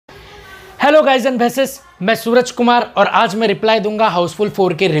Hello guys and भैसेस, मैं सूरज कुमार और आज मैं रिप्लाई दूंगा हाउसफुल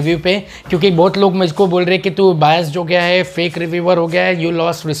 4 के रिव्यू पे, क्योंकि बहुत लोग मुझको बोल रहे हैं कि तू बायस हो गया है, फेक रिव्यूअर हो गया है, you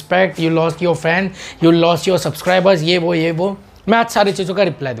lost respect, you lost your fan, you lost your subscribers, ये वो। मैं आज सारी चीज़ों का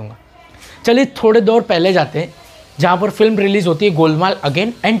रिप्लाई दूंगा। चलिए थोड़े दौर पहले जाते हैं, जहाँ पर फिल्म रिलीज़ होती है Golmaal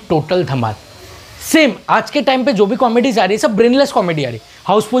again and total Dhamaal. Same आज के टाइम पे जो भी कॉमेडीज आ रही है सब ब्रेनलेस कॉमेडी आ रही है।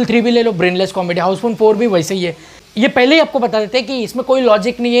 हाउसफुल 3 भी ले लो, ब्रेनलेस कॉमेडी। हाउसफुल 4 भी वैसे ही है। ये पहले ही आपको बता देते हैं कि इसमें कोई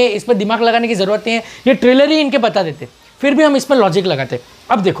लॉजिक नहीं है, इसमें दिमाग लगाने की ज़रूरत नहीं है, ये ट्रेलर ही इनके बता देते, फिर भी हम इसमें लॉजिक लगाते।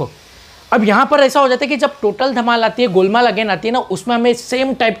 अब देखो, अब यहाँ पर ऐसा हो जाता है कि जब टोटल धमाल आती है, गोलमाल अगेन आती है ना, उसमें हमें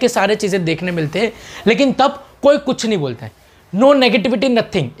सेम टाइप के सारे चीज़ें देखने मिलते हैं, लेकिन तब कोई कुछ नहीं बोलता है। No negativity,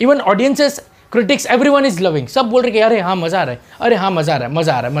 nothing. Even audiences, critics, everyone is loving. सब बोल रहे कि अरे हाँ मज़ा आ रहा है, अरे हाँ मज़ा आ रहा है,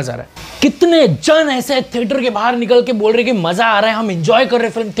 मज़ा आ रहा है, मज़ा आ रहा है। कितने जन ऐसे थिएटर के बाहर निकल के बोल रहे कि मज़ा आ रहा है, हम इंजॉय कर रहे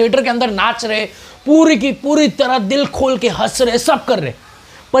हैं फिल्म, थिएटर के अंदर नाच रहे, पूरी की पूरी तरह दिल खोल के हंस रहे, सब कर रहे।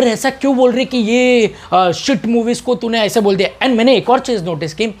 पर ऐसा क्यों बोल रहे कि ये शिट मूवीज़ को तूने ऐसे बोल दिया। एंड मैंने एक और चीज़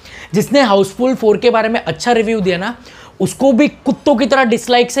नोटिस की, जिसने हाउसफुल 4 के बारे में अच्छा रिव्यू दिया ना, उसको भी कुत्तों की तरह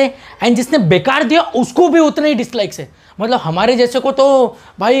डिसलाइक्स है, एंड जिसने बेकार दिया उसको भी उतने ही डिसलाइक्स है। मतलब हमारे जैसे को तो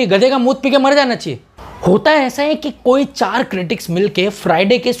भाई गधे का मुंह पी के मर जाना चाहिए। होता है ऐसा है कि कोई 4 क्रिटिक्स मिलके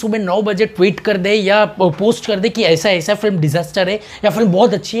फ्राइडे के सुबह 9 बजे ट्वीट कर दे या पोस्ट कर दे कि ऐसा ऐसा फिल्म डिजास्टर है या फिल्म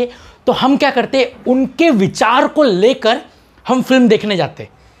बहुत अच्छी है, तो हम क्या करते हैं, उनके विचार को लेकर हम फिल्म देखने जाते हैं।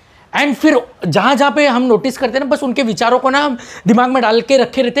 एंड फिर जहाँ जहाँ पे हम नोटिस करते हैं ना, बस उनके विचारों को ना हम दिमाग में डाल के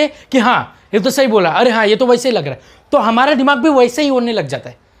रखे रहते हैं कि हाँ ये तो सही बोला, अरे हाँ ये तो वैसे ही लग रहा है, तो हमारा दिमाग भी वैसे ही होने लग जाता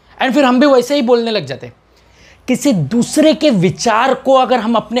है, एंड फिर हम भी वैसे ही बोलने लग जाते हैं। किसी दूसरे के विचार को अगर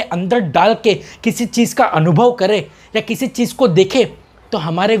हम अपने अंदर डाल के किसी चीज़ का अनुभव करें या किसी चीज़ को देखें, तो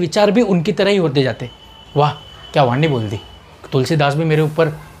हमारे विचार भी उनकी तरह ही होते जाते। वाह क्या वाणी बोल दी, तुलसीदास भी मेरे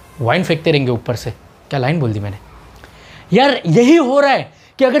ऊपर वाइन फेंकते रहेंगे ऊपर से। क्या लाइन बोल दी मैंने यार। यही हो रहा है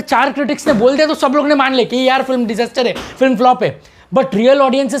कि अगर 4 क्रिटिक्स ने बोल दिया तो सब लोग ने मान ले कि यार फिल्म डिजास्टर है, फिल्म फ्लॉप है। बट रियल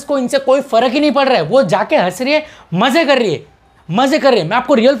ऑडियंसेस को इनसे कोई फर्क ही नहीं पड़ रहा है, वो जाके हंस रही है, मजे कर रही है, मजे कर रही है। मैं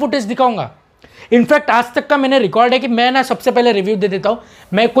आपको रियल फुटेज दिखाऊंगा। इनफैक्ट आज तक का मैंने रिकॉर्ड है कि मैं ना सबसे पहले रिव्यू दे देता हूँ।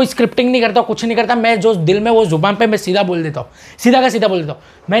 मैं कोई स्क्रिप्टिंग नहीं करता, कुछ नहीं करता, मैं जो दिल में वो जुबान पे मैं सीधा बोल देता हूँ, सीधा का सीधा बोल देता हूँ।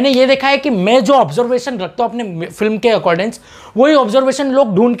 मैंने ये देखा है कि मैं जो ऑब्जर्वेशन रखता हूँ अपने फिल्म के अकॉर्डिंग, वही ऑब्जर्वेशन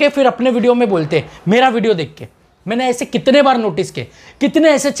लोग ढूंढ के फिर अपने वीडियो में बोलते हैं, मेरा वीडियो देख के। मैंने ऐसे कितने बार नोटिस किए, कितने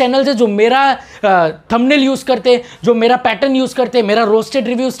ऐसे चैनल्स हैं जो मेरा थंबनेल यूज़ करते, जो मेरा पैटर्न यूज़ करते, मेरा रोस्टेड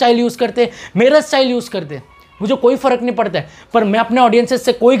रिव्यू स्टाइल यूज़ करते, मेरा स्टाइल यूज़ करते। मुझे कोई फ़र्क नहीं पड़ता है, पर मैं अपने ऑडियंसेस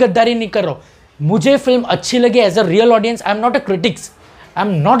से कोई गद्दारी नहीं कर रहा हूँ। मुझे फिल्म अच्छी लगी as a real audience. I am not a critics, I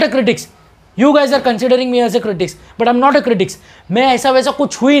am not a critics. You guys are considering me as a critics, but I am not a critics. मैं ऐसा वैसा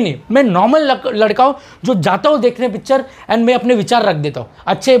कुछ हुई नहीं, मैं नॉर्मल लड़का हूँ जो जाता हूँ देखने पिक्चर, एंड मैं अपने विचार रख देता हूँ,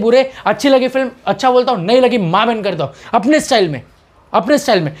 अच्छे बुरे। अच्छी लगी फिल्म अच्छा बोलता हूँ, नहीं लगी माँ बहन करता हूँ, अपने स्टाइल में, अपने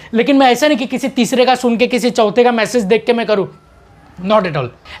स्टाइल में। लेकिन मैं ऐसा नहीं कि किसी तीसरे का सुन के, किसी चौथे का मैसेज देख के मैं करूँ, नॉट एट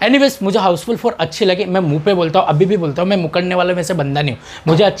ऑल। एनीवेज, मुझे हाउसफुल 4 अच्छी लगी। मैं मुंह पे बोलता हूँ, अभी भी बोलता हूँ, मैं मुकरने वाले में से बंदा नहीं हूँ।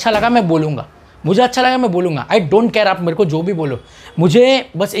 मुझे अच्छा लगा मैं बोलूँगा, मुझे अच्छा लगा मैं बोलूँगा। आई डोंट केयर, आप मेरे को जो भी बोलो।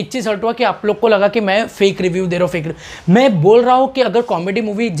 मुझे बस एक चीज़ हर्ट हुआ कि आप लोग को लगा कि मैं फेक रिव्यू दे रहा हूँ, फेक रिव्यू। मैं बोल रहा हूँ कि अगर कॉमेडी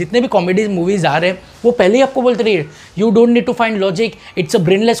मूवी, जितने भी कॉमेडी मूवीज़ आ रहे हैं, वो पहले ही आपको बोलते रहिए, you don't need to find logic, it's a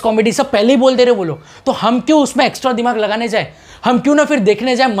brainless comedy, सब पहले ही बोल दे रहे वो लोग। तो हम क्यों उसमें एक्स्ट्रा दिमाग लगाने जाए, हम क्यों ना फिर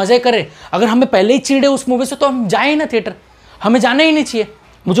देखने जाए, मज़े करें। अगर हमें पहले ही चिढ़े उस मूवी से, तो हम जाए ना थिएटर, हमें जाना ही नहीं चाहिए।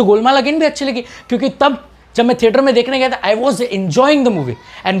 मुझे गोलमाल अगेन भी अच्छी लगी, क्योंकि तब जब मैं थिएटर में देखने गया था, I was enjoying the movie.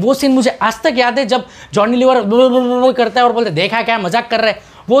 And वो सीन मुझे आज तक याद है, जब जॉनी लीवर करता है और बोलते देखा क्या मजाक कर रहा है,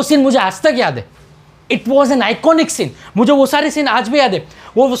 वो सीन मुझे आज तक याद है। It was an iconic scene. मुझे वो सारे सीन आज भी याद है।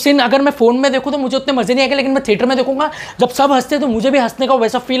 वो सीन अगर मैं फ़ोन में देखूँ तो मुझे उतने मज़े नहीं आएगा, लेकिन मैं थिएटर में देखूंगा, जब सब हंसते तो मुझे भी हंसने का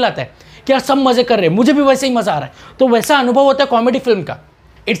वैसा फील आता है कि यार सब मज़े कर रहे हैं, मुझे भी वैसे ही मज़ा आ रहा है। तो वैसा अनुभव होता है कॉमेडी फिल्म का।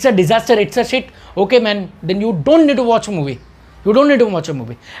 It's a disaster, it's a shit, okay man, then you don't need to watch movie, you don't need to watch a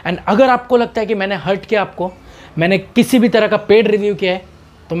movie. And अगर आपको लगता है कि मैंने हर्ट किया आपको, मैंने किसी भी तरह का पेड रिव्यू किया है,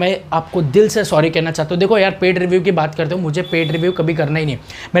 तो मैं आपको दिल से सॉरी कहना चाहता हूँ। देखो यार, पेड रिव्यू की बात करते हो, मुझे पेड रिव्यू कभी करना ही नहीं है।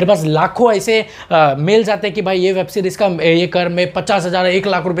 मेरे पास लाखों ऐसे मेल्स आते हैं कि भाई ये वेब सीरीज़ का ये कर, मैं 50,000 1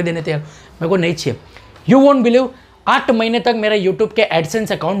 लाख रुपए देने थे, मेरे को नहीं चाहिए। यू वोंट बिलीव, 8 महीने तक मेरा यूट्यूब के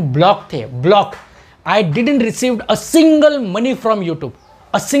एडसेंस अकाउंट ब्लॉक थे, block. I didn't received a single money from YouTube,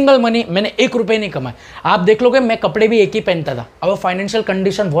 a single money. मैंने 1 रुपये नहीं कमाए। आप देख लोगे, मैं कपड़े भी एक ही पहनता था। Our financial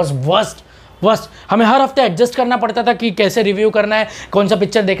condition was worst. हमें हर हफ्ते एडजस्ट करना पड़ता था कि कैसे रिव्यू करना है, कौन सा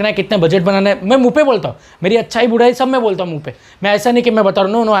पिक्चर देखना है, कितने बजट बनाना है। मैं मुंह पे बोलता हूँ, मेरी अच्छाई बुराई सब मैं बोलता हूँ मुंह पे। मैं ऐसा नहीं कि मैं बता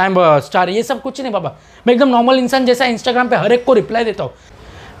रहा हूँ नो आई एम स्टार, ये सब कुछ नहीं बाबा। मैं एकदम नॉर्मल इंसान जैसा इंस्टाग्राम पे हर एक को रिप्लाई देता हूँ।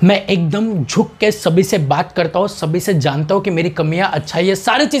 मैं एकदम झुक के सभी से बात करता हूँ, सभी से जानता हूँ कि मेरी कमियाँ, अच्छाई है,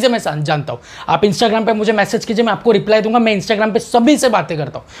 सारी चीज़ें मैं जानता हूँ। आप इंस्टाग्राम पे मुझे मैसेज कीजिए, मैं आपको रिप्लाई दूंगा। मैं इंस्टाग्राम पे सभी से बातें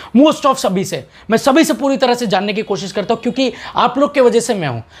करता हूँ, मोस्ट ऑफ सभी से। मैं सभी से पूरी तरह से जानने की कोशिश करता हूँ, क्योंकि आप लोग की वजह से मैं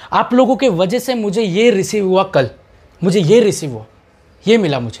हूँ। आप लोगों की वजह से मुझे ये रिसीव हुआ, कल मुझे ये रिसीव हुआ, ये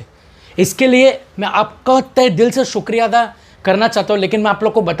मिला मुझे। इसके लिए मैं आपका तहे दिल से शुक्रिया अदा करना चाहता हूँ। लेकिन मैं आप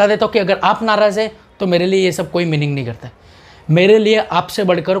लोग को बता देता हूँ कि अगर आप नाराज़ हैं तो मेरे लिए ये सब कोई मीनिंग नहीं करता है। मेरे लिए आपसे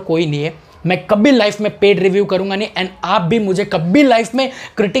बढ़कर कोई नहीं है। मैं कभी लाइफ में पेड रिव्यू करूंगा नहीं, एंड आप भी मुझे कभी लाइफ में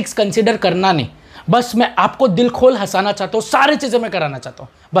क्रिटिक्स कंसीडर करना नहीं। बस मैं आपको दिल खोल हंसाना चाहता हूँ, सारी चीज़ें मैं कराना चाहता हूँ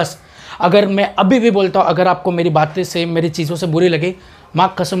बस। अगर मैं अभी भी बोलता हूँ, अगर आपको मेरी बातें से, मेरी चीज़ों से बुरी लगी,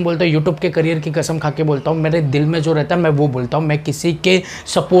 माँ कसम बोलता हूँ, यूट्यूब के करियर की कसम खा के बोलता हूँ, मेरे दिल में जो रहता है मैं वो बोलता हूँ। मैं किसी के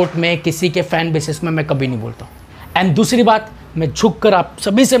सपोर्ट में, किसी के फ़ैन बेसिस में मैं कभी नहीं बोलता हूँ। एंड दूसरी बात, मैं झुक कर आप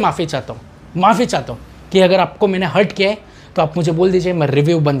सभी से माफ़ी चाहता हूँ कि अगर आपको मैंने हर्ट किया है तो आप मुझे बोल दीजिए, मैं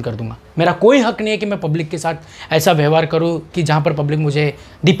रिव्यू बंद कर दूंगा। मेरा कोई हक नहीं है कि मैं पब्लिक के साथ ऐसा व्यवहार करूं कि जहां पर पब्लिक मुझे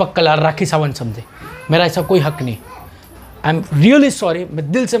दीपक कलाल, राखी सावंत समझे। मेरा ऐसा कोई हक नहीं। आई एम रियली सॉरी,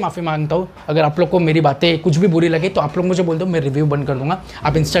 मैं दिल से माफ़ी मांगता हूँ। अगर आप लोग को मेरी बातें कुछ भी बुरी लगे तो आप लोग मुझे बोल दो, मैं रिव्यू बंद कर दूंगा।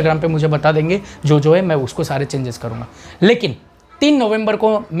 आप इंस्टाग्राम पर मुझे बता देंगे, जो है मैं उसको सारे चेंजेस करूँगा। लेकिन 3 नवंबर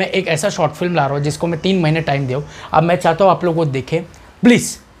को मैं एक ऐसा शॉर्ट फिल्म ला रहा हूँ जिसको मैं 3 महीने टाइम दूँ। अब मैं चाहता हूँ आप लोग वो देखें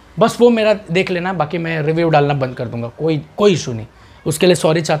प्लीज़, बस वो मेरा देख लेना, बाकी मैं रिव्यू डालना बंद कर दूंगा। कोई इशू नहीं, उसके लिए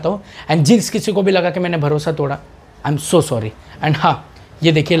सॉरी चाहता हूँ। एंड जिस किसी को भी लगा कि मैंने भरोसा तोड़ा, I am so sorry. And हाँ,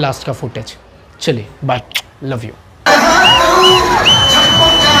 ये देखिए लास्ट का फुटेज। चलिए बाय, लव यू।